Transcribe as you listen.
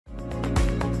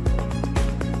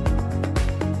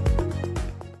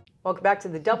Welcome back to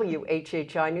the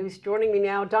WHHI News. Joining me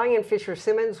now, Diane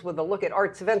Fisher-Simmons with a look at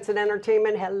arts, events, and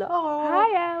entertainment. Hello.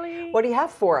 Hi, Allie. What do you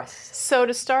have for us? So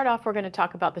to start off, we're going to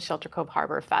talk about the Shelter Cove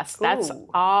Harbourfest. That's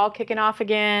all kicking off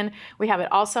again. We have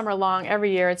it all summer long,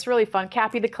 every year. It's really fun.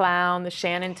 Cappy the Clown, the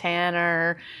Shannon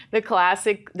Tenor, the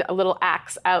classic little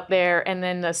acts out there, and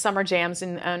then the summer jams,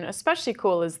 and especially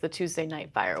cool is the Tuesday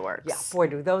night fireworks. Yeah, boy,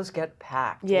 do those get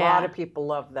packed. Yeah. A lot of people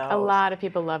love those. A lot of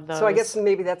people love those. So I guess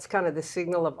maybe that's kind of the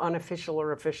signal of unofficial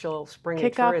or official spring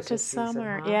and tourism season.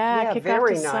 Summer. Huh? Yeah, kick very off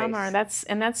to nice.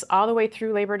 summer. That's all the way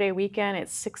through Labor Day weekend.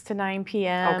 It's 6 to 9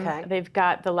 p.m. Okay. They've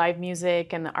got the live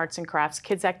music and the arts and crafts,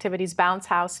 kids activities, bounce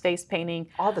house, face painting.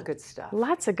 All the good stuff.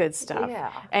 Lots of good stuff. Yeah.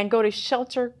 And go to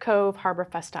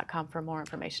sheltercoveharborfest.com for more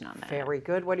information on that. Very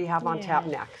good. What do you have on tap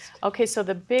next? Okay, so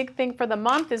the big thing for the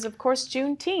month is, of course,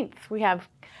 Juneteenth. We have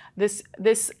this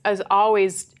is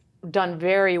always done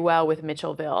very well with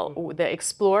Mitchellville. The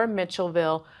Explore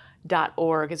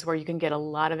Mitchellville.org is where you can get a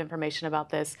lot of information about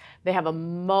this. They have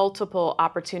multiple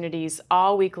opportunities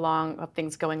all week long of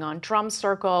things going on. Drum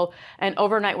Circle and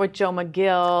Overnight with Joe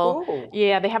McGill. Ooh.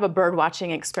 Yeah, they have a bird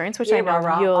watching experience, which I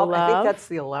know you'll love. I think that's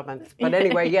the 11th. But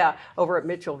anyway, yeah, over at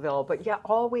Mitchellville. But yeah,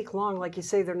 all week long, like you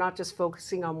say, they're not just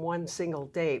focusing on one single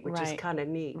date, which is kind of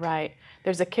neat. Right.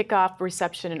 There's a kickoff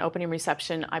reception and opening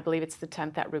reception. I believe it's the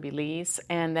 10th at Ruby Lee's.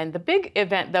 And then the big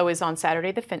event, though, is on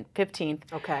Saturday the 15th.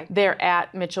 Okay. They're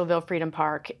at Mitchellville Freedom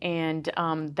Park, and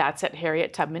that's at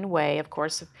Harriet Tubman Way, of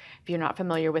course, if you're not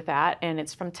familiar with that. And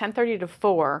it's from 10:30 to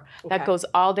 4. That goes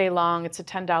all day long. It's a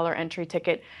 $10 entry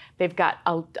ticket. They've got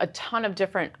a ton of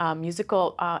different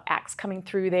musical acts coming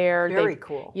through there. Very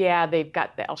cool. Yeah, they've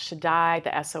got the El Shaddai,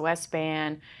 the SOS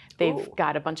Band. They've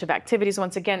got a bunch of activities,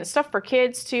 once again, stuff for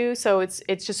kids too. So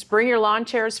it's just bring your lawn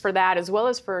chairs for that, as well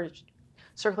as for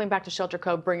circling back to Shelter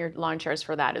Cove, bring your lawn chairs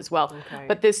for that as well. Okay.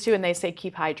 But this too, and they say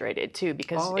keep hydrated too,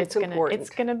 because it's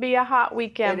gonna be a hot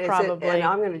weekend probably. And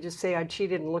I'm gonna just say I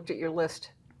cheated and looked at your list.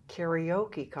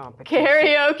 Karaoke competition.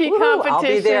 Karaoke competition. I'll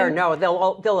be there. No,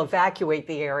 they'll evacuate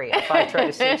the area if I try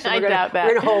to sing. So we're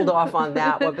gonna hold off on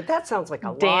that one. But that sounds like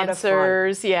a lot of fun.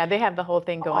 Dancers, yeah, they have the whole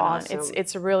thing going on. Awesome.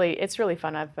 It's really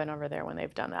fun. I've been over there when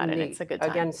they've done that, and it's a good time.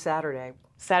 Again, Saturday.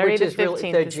 Saturday which the is 15th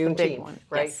really, is the big one,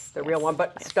 right? Yes, the real one,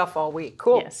 but stuff all week.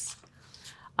 Cool. Yes.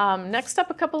 Next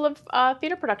up, a couple of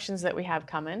theater productions that we have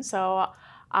coming. So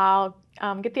I'll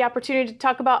get the opportunity to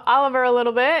talk about Oliver a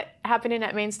little bit, happening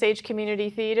at Main Stage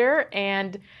Community Theater,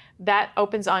 and that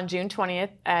opens on June 20th.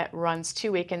 It runs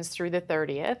 2 weekends through the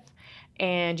 30th,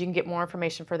 and you can get more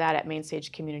information for that at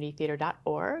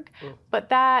mainstagecommunitytheater.org. But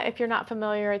that, if you're not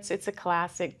familiar, it's a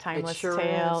classic, timeless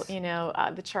tale. You know,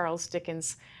 the Charles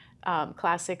Dickens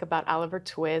classic about Oliver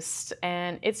Twist,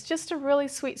 and it's just a really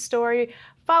sweet story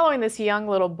following this young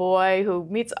little boy who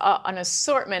meets an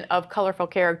assortment of colorful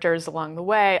characters along the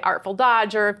way, Artful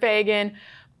Dodger, Fagin,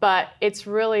 but it's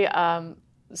really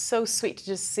so sweet to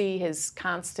just see his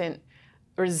constant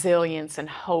resilience and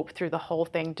hope through the whole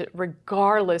thing,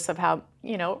 regardless of how,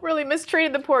 really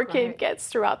mistreated the poor kid gets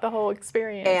throughout the whole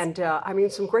experience. And I mean,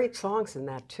 some great songs in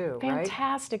that too,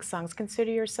 Fantastic songs.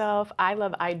 Consider Yourself. I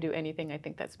love I'd Do Anything. I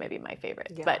think that's maybe my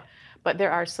favorite. Yeah. But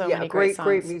there are so many great songs.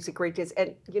 Great music, great dance.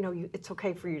 And it's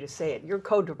okay for you to say it. You're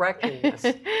co-directing this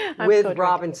with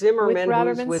Robin Zimmerman,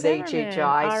 who's with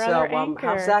HHI. So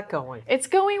how's that going? It's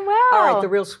going well. All right, the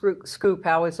real scoop.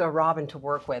 How is Robin to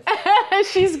work with?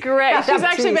 She's great. She's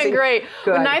actually been great.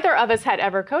 Good. Neither of us had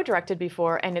ever co-directed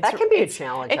before, and that can be a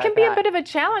challenge. It can be a bit of a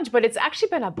challenge, but it's actually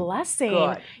been a blessing.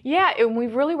 Good. Yeah, and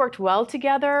we've really worked well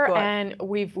together, and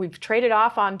we've traded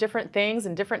off on different things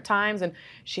and different times, and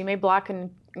she may block and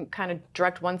kind of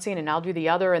direct one scene and I'll do the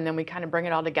other, and then we kind of bring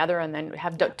it all together and then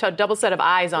have a double set of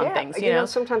eyes on things. You know,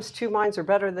 sometimes two minds are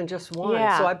better than just one.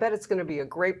 Yeah. So I bet it's going to be a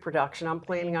great production. I'm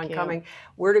planning on coming.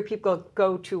 Where do people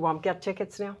go to get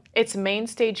tickets now? It's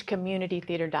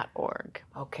mainstagecommunitytheater.org.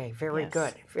 Okay, very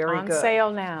good. Very good. On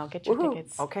sale now. Get your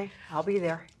tickets. Okay, I'll be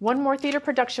there. One more theater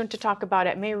production to talk about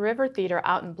at May River Theater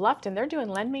out in Bluffton. They're doing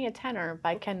Lend Me a Tenor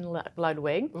by Ken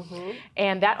Ludwig.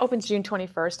 And that opens June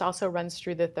 21st, also runs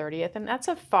through the 30th. And that's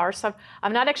a farce.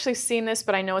 I've not actually seen this,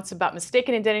 but I know it's about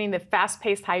mistaken identity and the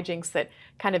fast-paced hijinks that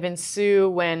kind of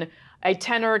ensue when a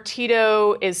tenor,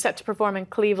 Tito, is set to perform in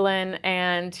Cleveland,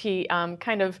 and he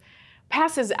kind of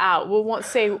passes out. We won't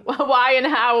say why and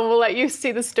how, and we'll let you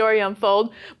see the story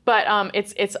unfold. But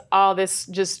it's all this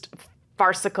just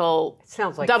farcical,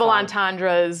 sounds like double fun.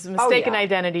 Entendres, mistaken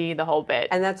identity, the whole bit.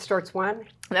 And that starts when?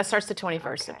 That starts the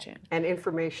 21st of June. And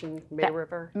information, May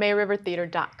River?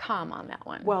 MayRiverTheater.com on that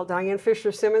one. Well, Diane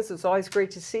Fisher-Simmons, it's always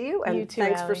great to see you. And you too,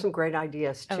 thanks Allie. for some great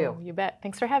ideas, too. Oh, you bet.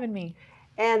 Thanks for having me.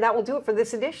 And that will do it for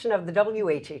this edition of the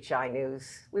WHHI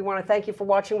News. We want to thank you for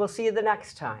watching. We'll see you the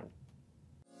next time.